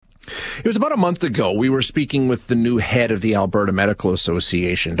It was about a month ago. We were speaking with the new head of the Alberta Medical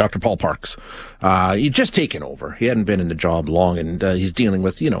Association, Dr. Paul Parks. He'd just taken over. He hadn't been in the job long, and he's dealing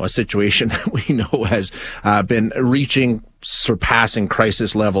with, a situation that we know has been surpassing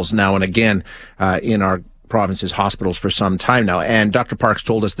crisis levels now and again in our province's hospitals for some time now. And Dr. Parks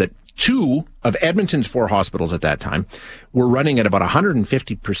told us that 2 of Edmonton's 4 hospitals at that time were running at about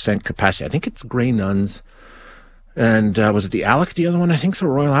 150% capacity. I think it's Grey Nuns. And was it the Alec, the other one? I think so,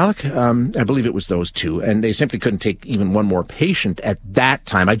 Royal Alec. I believe it was those 2. And they simply couldn't take even one more patient at that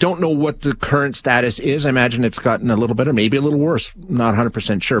time. I don't know what the current status is. I imagine it's gotten a little better, maybe a little worse. Not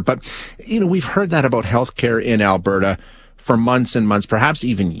 100% sure. But, we've heard that about healthcare in Alberta for months and months, perhaps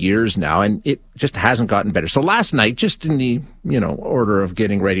even years now, and it just hasn't gotten better. So last night, just in the, order of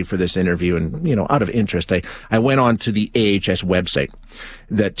getting ready for this interview and, out of interest, I went on to the AHS website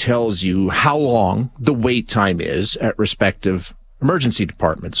that tells you how long the wait time is at respective emergency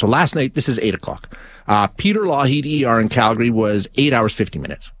departments. So last night, this is 8 o'clock. Peter Lougheed ER in Calgary was 8 hours, 50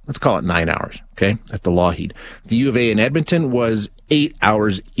 minutes. Let's call it 9 hours, okay, at the Lougheed. The U of A in Edmonton was 8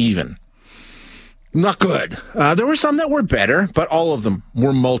 hours even. Not good. There were some that were better, but all of them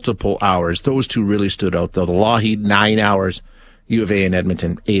were multiple hours. Those 2 really stood out, though. The Lougheed, 9 hours. U of A in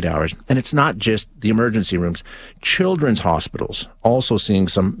Edmonton, 8 hours. And it's not just the emergency rooms. Children's hospitals also seeing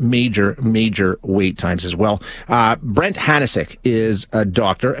some major wait times as well. Brent Hanasyk is a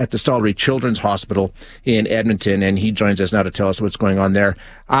doctor at the Stollery Children's Hospital in Edmonton, and he joins us now to tell us what's going on there.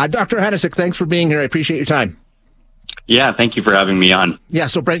 Dr. Hanasyk, thanks for being here. I appreciate your time. Yeah, thank you for having me on. Yeah,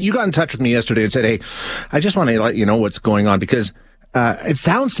 so Brent, you got in touch with me yesterday and said, hey, I just want to let you know what's going on because it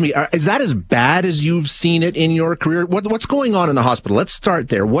sounds to me, is that as bad as you've seen it in your career? What's going on in the hospital? Let's start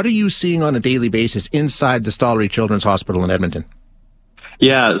there. What are you seeing on a daily basis inside the Stollery Children's Hospital in Edmonton?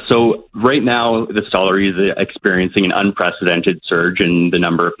 Yeah, so right now the Stollery is experiencing an unprecedented surge in the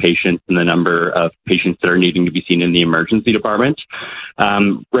number of patients and the number of patients that are needing to be seen in the emergency department.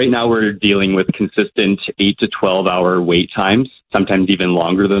 Right now we're dealing with consistent 8 to 12 hour wait times, sometimes even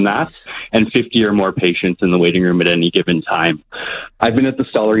longer than that, and 50 or more patients in the waiting room at any given time. I've been at the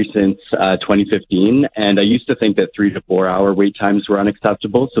Stollery since 2015, and I used to think that 3 to 4 hour wait times were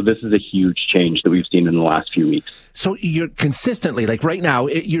unacceptable. So this is a huge change that we've seen in the last few weeks. So you're consistently, like right now,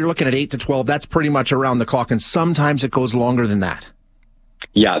 you're looking at 8 to 12. That's pretty much around the clock, and sometimes it goes longer than that.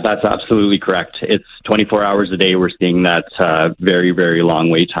 Yeah, that's absolutely correct. It's 24 hours a day. We're seeing that very, very long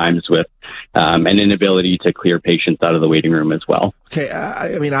wait times with an inability to clear patients out of the waiting room as well. Okay,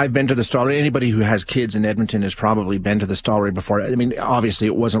 I've been to the Stollery. Anybody who has kids in Edmonton has probably been to the Stollery before. Obviously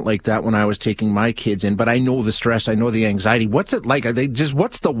it wasn't like that when I was taking my kids in, but I know the stress, I know the anxiety. What's it like?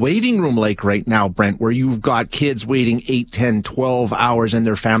 What's the waiting room like right now, Brent, where you've got kids waiting 8, 10, 12 hours and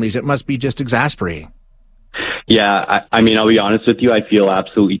their families? It must be just exasperating. Yeah, I'll be honest with you. I feel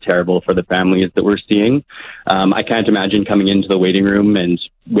absolutely terrible for the families that we're seeing. I can't imagine coming into the waiting room and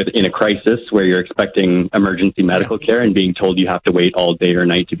in a crisis where you're expecting emergency medical care and being told you have to wait all day or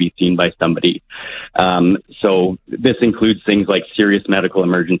night to be seen by somebody. So this includes things like serious medical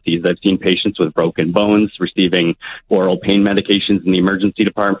emergencies. I've seen patients with broken bones receiving oral pain medications in the emergency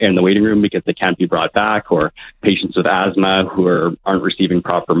department in the waiting room because they can't be brought back, or patients with asthma who aren't receiving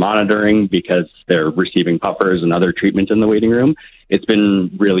proper monitoring because they're receiving puffers and other treatment in the waiting room. It's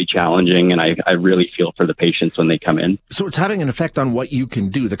been really challenging, and I really feel for the patients when they come in. So it's having an effect on what you can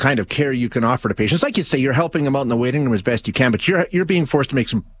do, the kind of care you can offer to patients. Like you say, you're helping them out in the waiting room as best you can, but you're being forced to make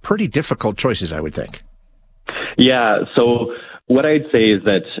some pretty difficult choices, I would think. Yeah, so what I'd say is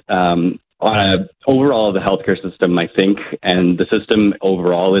that overall, the healthcare system, I think, and the system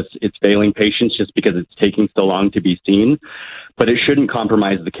overall, it's failing patients just because it's taking so long to be seen. But it shouldn't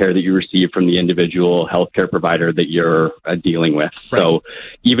compromise the care that you receive from the individual healthcare provider that you're dealing with. Right. So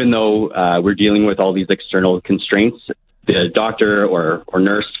even though we're dealing with all these external constraints, the doctor or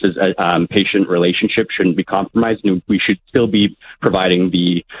nurse patient relationship shouldn't be compromised. We should still be providing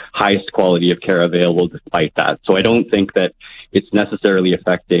the highest quality of care available despite that. So I don't think that it's necessarily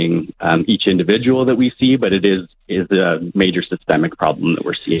affecting each individual that we see, but it is a major systemic problem that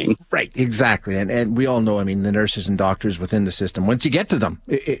we're seeing. Right, exactly. And we all know, the nurses and doctors within the system, once you get to them,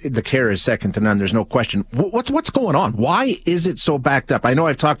 the care is second to none. There's no question. What's going on? Why is it so backed up? I know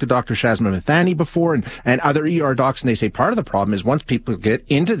I've talked to Dr. Shazma Mithani before and other ER docs, and they say part of the problem is once people get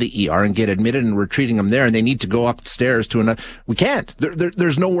into the ER and get admitted and we're treating them there and they need to go upstairs to another, we can't.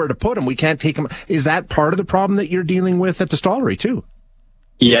 There's nowhere to put them. We can't take them. Is that part of the problem that you're dealing with at the Stollery too?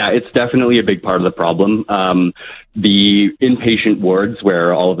 Yeah, it's definitely a big part of the problem. The inpatient wards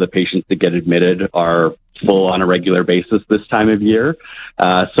where all of the patients that get admitted are full on a regular basis this time of year.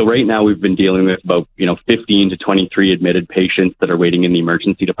 So right now we've been dealing with about 15 to 23 admitted patients that are waiting in the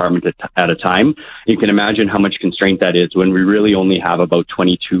emergency department at a time. You can imagine how much constraint that is when we really only have about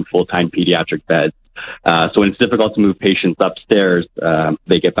 22 full-time pediatric beds. So when it's difficult to move patients upstairs,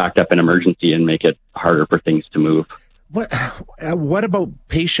 they get backed up in emergency and make it harder for things to move. What about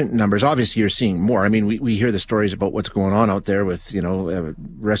patient numbers? Obviously, you're seeing more. I mean, we hear the stories about what's going on out there with,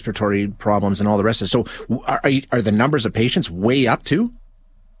 respiratory problems and all the rest of it. So are the numbers of patients way up too?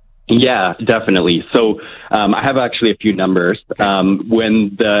 Yeah, definitely. So I have actually a few numbers.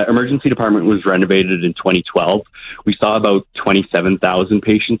 When the emergency department was renovated in 2012, we saw about 27,000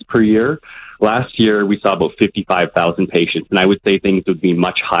 patients per year. Last year, we saw about 55,000 patients, and I would say things would be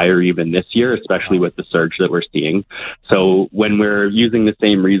much higher even this year, especially with the surge that we're seeing. So when we're using the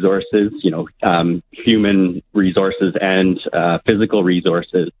same resources, human resources and physical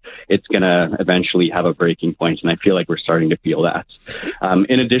resources, it's going to eventually have a breaking point, and I feel like we're starting to feel that.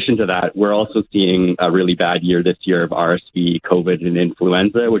 In addition to that, we're also seeing a really bad year this year of RSV, COVID, and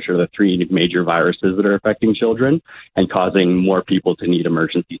influenza, which are the three major viruses that are affecting children and causing more people to need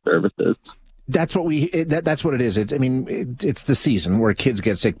emergency services. That's what that's what it is. It's the season where kids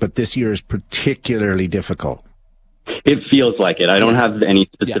get sick, but this year is particularly difficult. It feels like it. I don't have any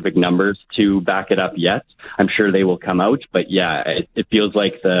specific numbers to back it up yet. I'm sure they will come out, but it feels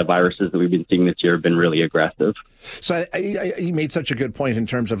like the viruses that we've been seeing this year have been really aggressive. So you made such a good point in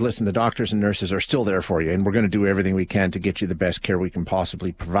terms of, listen, the doctors and nurses are still there for you, and we're going to do everything we can to get you the best care we can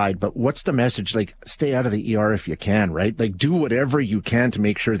possibly provide. But what's the message? Like, stay out of the ER if you can, right? Like, do whatever you can to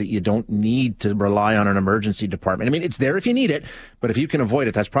make sure that you don't need to rely on an emergency department. I mean, it's there if you need it, but if you can avoid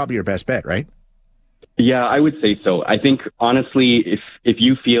it, that's probably your best bet, right? Yeah, I would say so. I think, honestly, if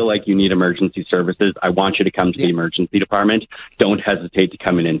you feel like you need emergency services, I want you to come to the emergency department. Don't hesitate to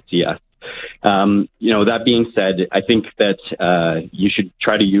come in and see us. That being said, I think that you should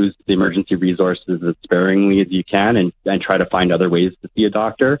try to use the emergency resources as sparingly as you can and try to find other ways to see a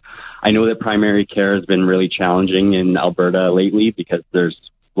doctor. I know that primary care has been really challenging in Alberta lately because there's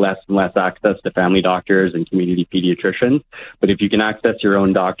less and less access to family doctors and community pediatricians. But if you can access your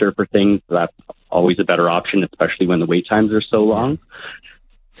own doctor for things, that's always a better option, especially when the wait times are so long.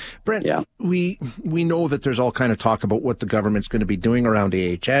 Brent, we know that there's all kind of talk about what the government's going to be doing around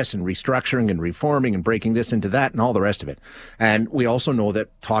AHS and restructuring and reforming and breaking this into that and all the rest of it. And we also know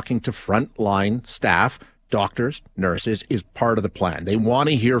that talking to frontline staff, doctors, nurses, is part of the plan. They want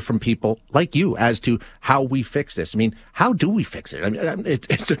to hear from people like you as to how we fix this. I mean, how do we fix it? I mean,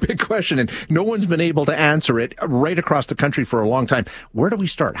 it's a big question, and no one's been able to answer it right across the country for a long time. Where do we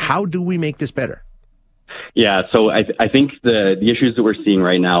start? How do we make this better? Yeah, so I think the issues that we're seeing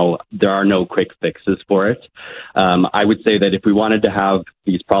right now, there are no quick fixes for it. I would say that if we wanted to have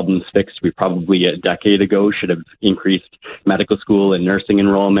these problems fixed, we probably a decade ago should have increased medical school and nursing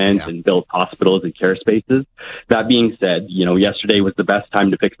enrollment and built hospitals and care spaces. That being said, yesterday was the best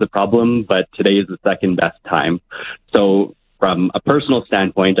time to fix the problem, but today is the second best time. So from a personal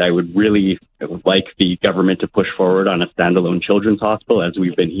standpoint, I would really like the government to push forward on a standalone children's hospital, as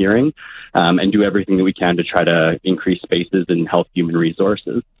we've been hearing, and do everything that we can to try to increase spaces and health human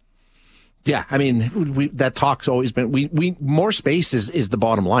resources. Yeah, I mean, that talk's always been, we more space is the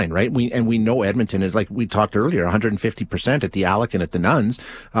bottom line, right? We know Edmonton is, like we talked earlier, 150% at the Alec and at the Nuns.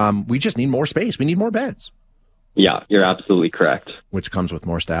 We just need more space. We need more beds. Yeah, you're absolutely correct. Which comes with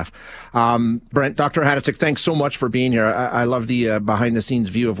more staff. Brent, Dr. Hanasyk, thanks so much for being here. I love the behind-the-scenes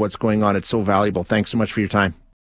view of what's going on. It's so valuable. Thanks so much for your time.